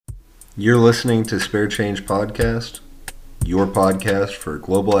You're listening to Spare Change Podcast, your podcast for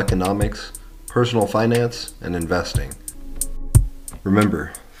global economics, personal finance, and investing.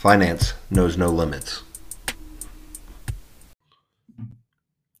 Remember, finance knows no limits.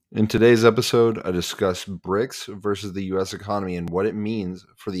 In today's episode, I discuss BRICS versus the U.S. economy and what it means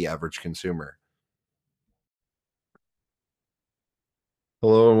for the average consumer.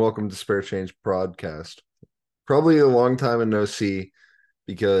 Hello and welcome to Spare Change Podcast. Probably a long time in no see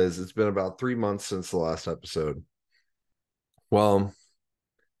because it's been about 3 months since the last episode. Well,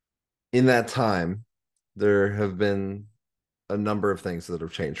 in that time, there have been a number of things that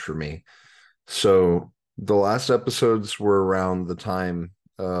have changed for me. So the last episodes were around the time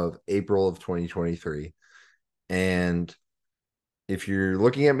of April of 2023. And if you're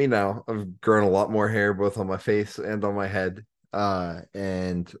looking at me now, I've grown a lot more hair both on my face and on my head.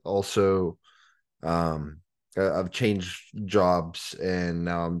 And also, I've changed jobs and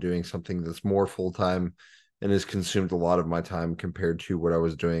now I'm doing something that's more full time and has consumed a lot of my time compared to what I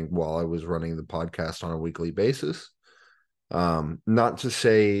was doing while I was running the podcast on a weekly basis. Not to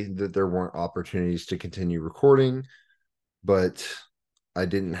say that there weren't opportunities to continue recording, but I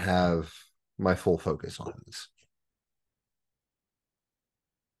didn't have my full focus on this.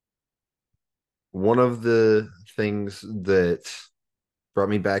 One of the things that brought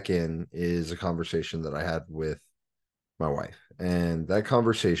me back in is a conversation that I had with my wife. And that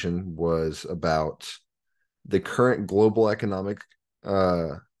conversation was about the current global economic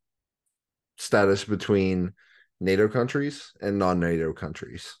uh, status between NATO countries and non NATO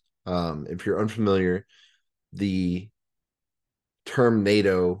countries. If you're unfamiliar, the term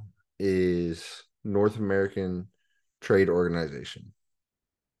NATO is North American Trade Organization.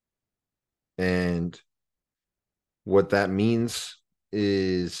 And what that means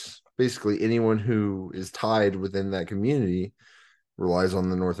is basically anyone who is tied within that community relies on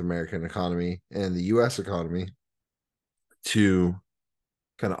the North American economy and the US economy to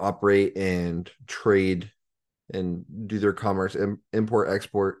kind of operate and trade and do their commerce, import,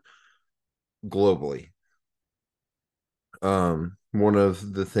 export globally. One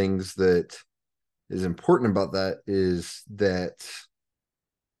of the things that is important about that is that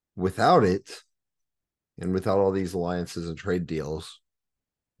without it, and without all these alliances and trade deals,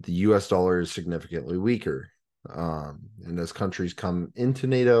 the US dollar is significantly weaker. And as countries come into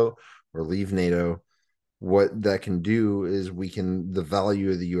NATO or leave NATO, what that can do is weaken the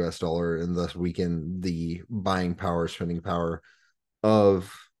value of the US dollar and thus weaken the buying power, spending power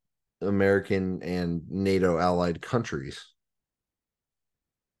of American and NATO allied countries.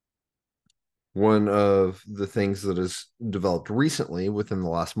 One of the things that has developed recently within the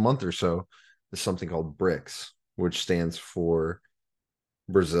last month or so is something called BRICS, which stands for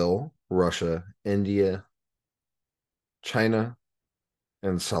Brazil, Russia, India, China,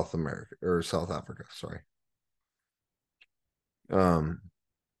 and South America or South Africa. Sorry. Um,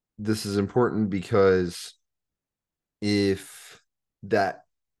 this is important because if that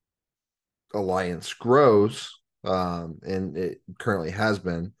alliance grows, and it currently has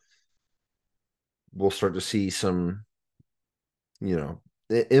been, we'll start to see some,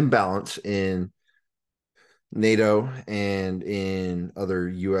 imbalance in NATO and in other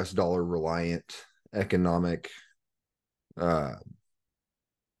US dollar reliant economic uh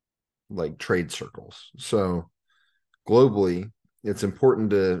like trade circles. So globally, it's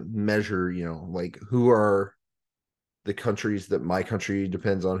important to measure, like who are the countries that my country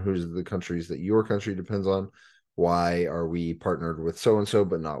depends on, who's the countries that your country depends on, why are we partnered with so and so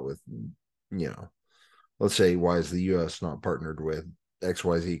but not with, let's say, why is the US not partnered with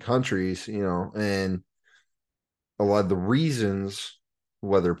XYZ countries, and a lot of the reasons,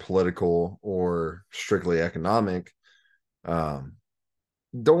 whether political or strictly economic, um,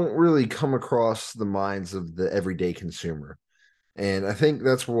 don't really come across the minds of the everyday consumer. And I think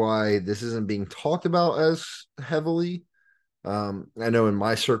that's why this isn't being talked about as heavily. I know in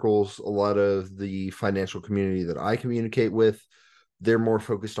my circles, a lot of the financial community that I communicate with, they're more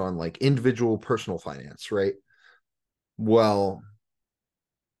focused on like individual personal finance, right? Well,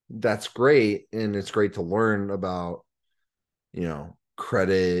 that's great. And it's great to learn about,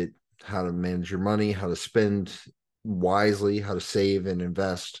 credit, how to manage your money, how to spend wisely, how to save and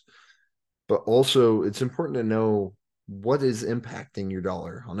invest. But also, it's important to know what is impacting your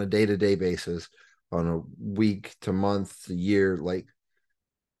dollar on a day to day basis, on a week to month, to year. Like,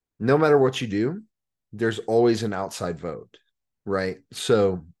 no matter what you do, there's always an outside vote, right?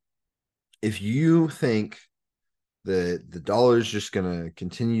 So, if you think that the dollar is just going to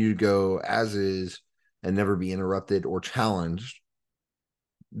continue to go as is and never be interrupted or challenged,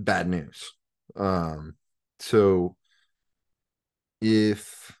 bad news. So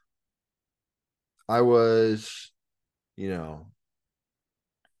if I was, you know,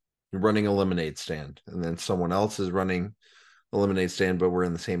 running a lemonade stand, and then someone else is running a lemonade stand, but we're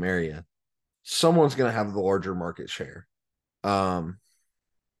in the same area, someone's going to have the larger market share. Um,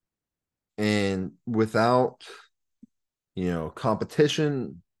 and without,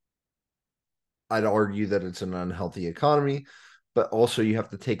 competition, I'd argue that it's an unhealthy economy. But also, you have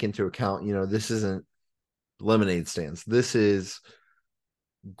to take into account, this isn't lemonade stands. This is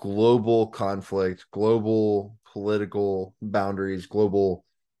global conflict, global political boundaries, global,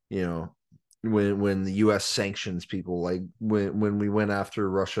 you know, when the US sanctions people, like when we went after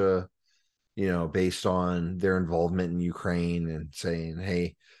Russia, based on their involvement in Ukraine and saying,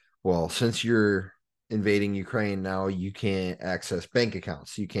 hey, well, since you're invading Ukraine, now you can't access bank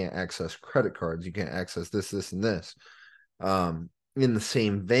accounts, you can't access credit cards, you can't access this, and this. In the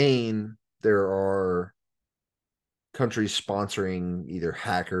same vein, there are countries sponsoring either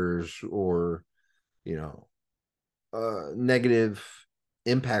hackers or, you know, negative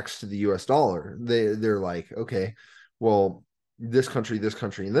impacts to the US dollar. They're like, okay, well, this country,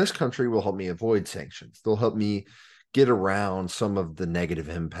 and this country will help me avoid sanctions. They'll help me get around some of the negative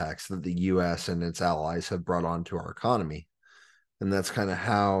impacts that the US and its allies have brought onto our economy. And that's kind of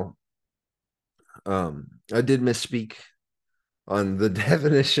how I did misspeak on the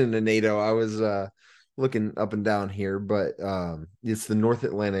definition of NATO. I was looking up and down here, but it's the North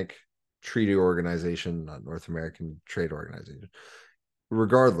Atlantic Treaty Organization, not North American Trade Organization.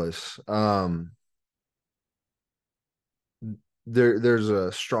 Regardless, there's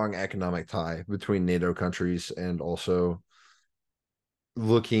a strong economic tie between NATO countries, and also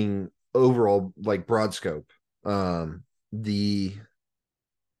looking overall, like broad scope, the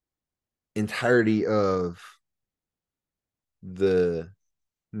entirety of the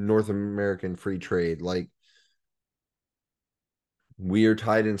North American free trade, like we are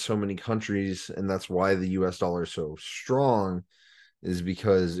tied in so many countries, and that's why the US dollar is so strong, is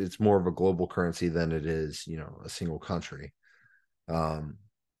because it's more of a global currency than it is, a single country.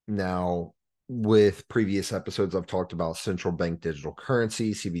 Now, with previous episodes, I've talked about central bank digital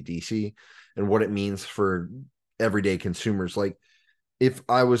currency, CBDC, and what it means for everyday consumers. Like, if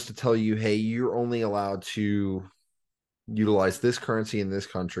I was to tell you, hey, you're only allowed to utilize this currency in this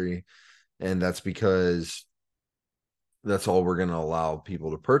country, and that's because that's all we're going to allow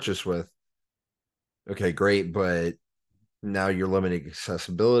people to purchase with. Okay, great. But now you're limiting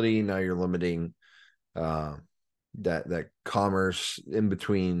accessibility. Now you're limiting uh, that commerce in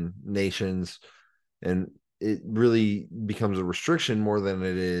between nations, and it really becomes a restriction more than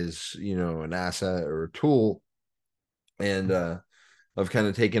it is, an asset or a tool. And I've kind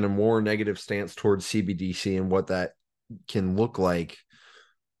of taken a more negative stance towards CBDC and what that can look like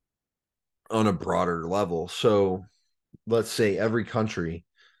on a broader level. So let's say every country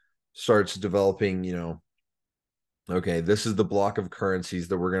starts developing, okay, this is the block of currencies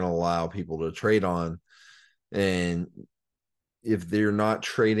that we're going to allow people to trade on. And if they're not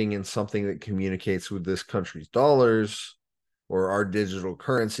trading in something that communicates with this country's dollars or our digital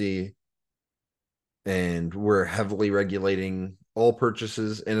currency, and we're heavily regulating all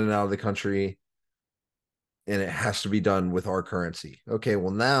purchases in and out of the country, and it has to be done with our currency. Okay,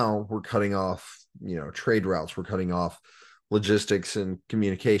 well, now we're cutting off, trade routes. We're cutting off logistics and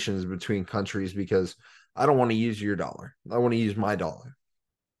communications between countries because I don't want to use your dollar. I want to use my dollar.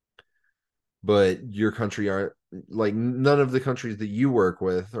 But your country are like, none of the countries that you work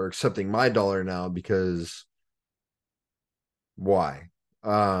with are accepting my dollar now because why?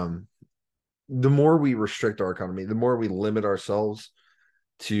 Um, the more we restrict our economy, the more we limit ourselves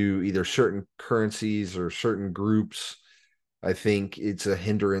to either certain currencies or certain groups, I think it's a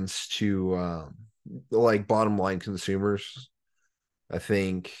hindrance to like bottom line consumers. I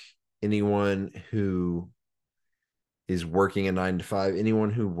think anyone who is working a 9 to 5,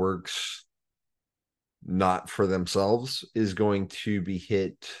 anyone who works not for themselves is going to be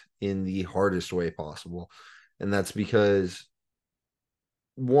hit in the hardest way possible. And that's because,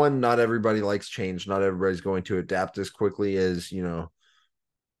 one, not everybody likes change. Not everybody's going to adapt as quickly as,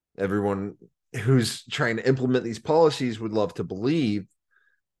 everyone who's trying to implement these policies would love to believe.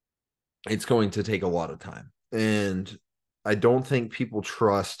 It's going to take a lot of time. And I don't think people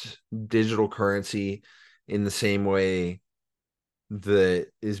trust digital currency in the same way that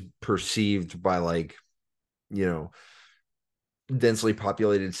is perceived by, like, you know, densely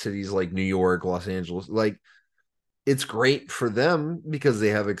populated cities like New York, Los Angeles. Like, it's great for them because they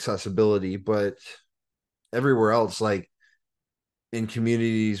have accessibility, but everywhere else, like in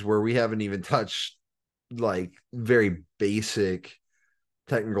communities where we haven't even touched like very basic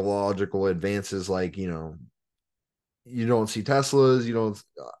technological advances, like, you don't see Teslas. You don't.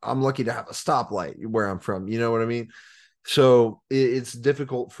 I'm lucky to have a stoplight where I'm from. You know what I mean? So it's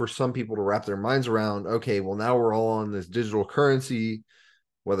difficult for some people to wrap their minds around. Okay, well now we're all on this digital currency,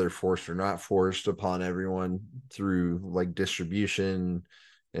 whether forced or not forced upon everyone through like distribution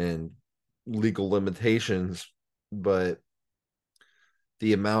and legal limitations. But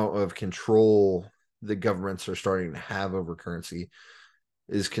the amount of control the governments are starting to have over currency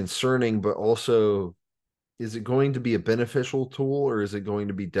is concerning, but also, is it going to be a beneficial tool or is it going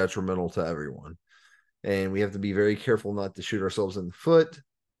to be detrimental to everyone? And we have to be very careful not to shoot ourselves in the foot.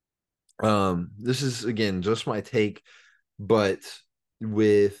 This is again just my take, but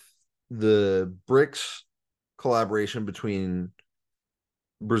with the BRICS collaboration between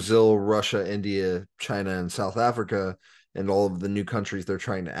Brazil, Russia, India, China, and South Africa, and all of the new countries they're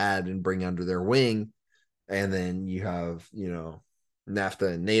trying to add and bring under their wing. And then you have,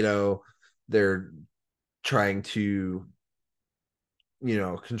 NAFTA and NATO. They're trying to,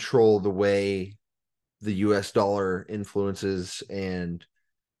 control the way the US dollar influences and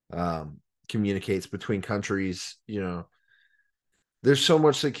communicates between countries. There's so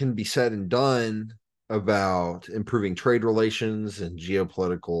much that can be said and done about improving trade relations and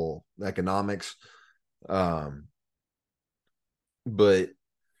geopolitical economics. Um, but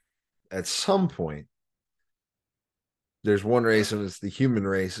at some point, there's one race and it's the human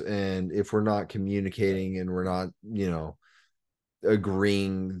race. And if we're not communicating and we're not,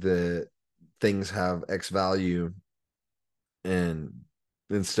 agreeing that things have X value, and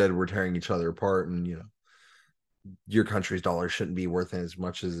instead we're tearing each other apart, and, your country's dollar shouldn't be worth as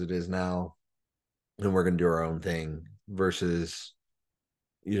much as it is now. And we're going to do our own thing versus,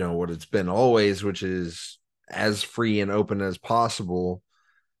 what it's been always, which is as free and open as possible,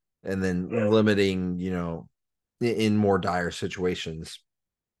 and then limiting, in more dire situations.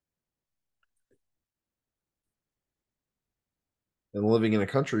 And living in a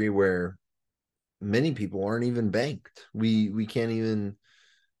country where many people aren't even banked. We can't even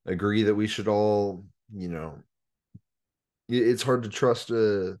agree that we should all, it's hard to trust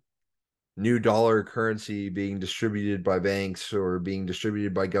a new dollar currency being distributed by banks or being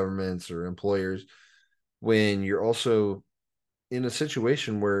distributed by governments or employers when you're also in a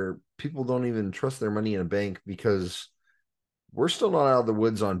situation where people don't even trust their money in a bank, because we're still not out of the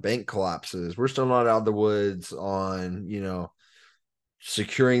woods on bank collapses. We're still not out of the woods on,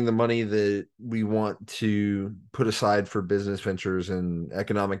 securing the money that we want to put aside for business ventures and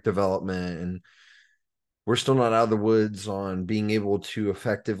economic development. And we're still not out of the woods on being able to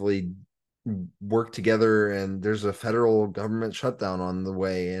effectively work together. And there's a federal government shutdown on the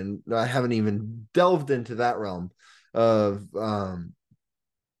way. And I haven't even delved into that realm of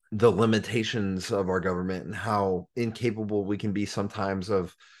the limitations of our government and how incapable we can be sometimes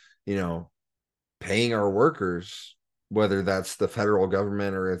of, you know, paying our workers, whether that's the federal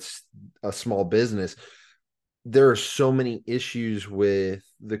government or it's a small business. There are so many issues with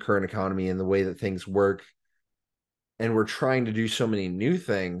the current economy and the way that things work. And we're trying to do so many new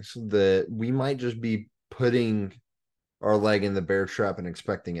things that we might just be putting our leg in the bear trap and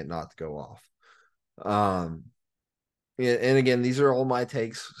expecting it not to go off. Um, and again, these are all my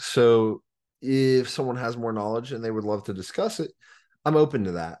takes. So if someone has more knowledge and they would love to discuss it, I'm open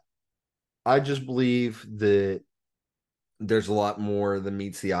to that. I just believe that there's a lot more than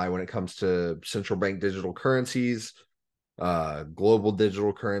meets the eye when it comes to central bank digital currencies, global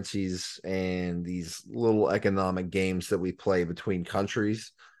digital currencies, and these little economic games that we play between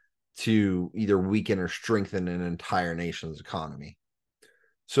countries to either weaken or strengthen an entire nation's economy.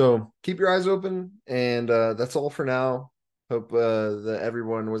 So keep your eyes open, and that's all for now. Hope that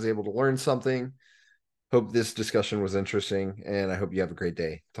everyone was able to learn something. Hope this discussion was interesting, and I hope you have a great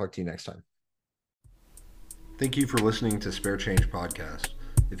day. Talk to you next time. Thank you for listening to Spare Change Podcast.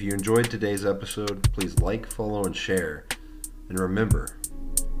 If you enjoyed today's episode, please like, follow, and share. And remember,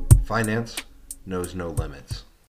 finance knows no limits.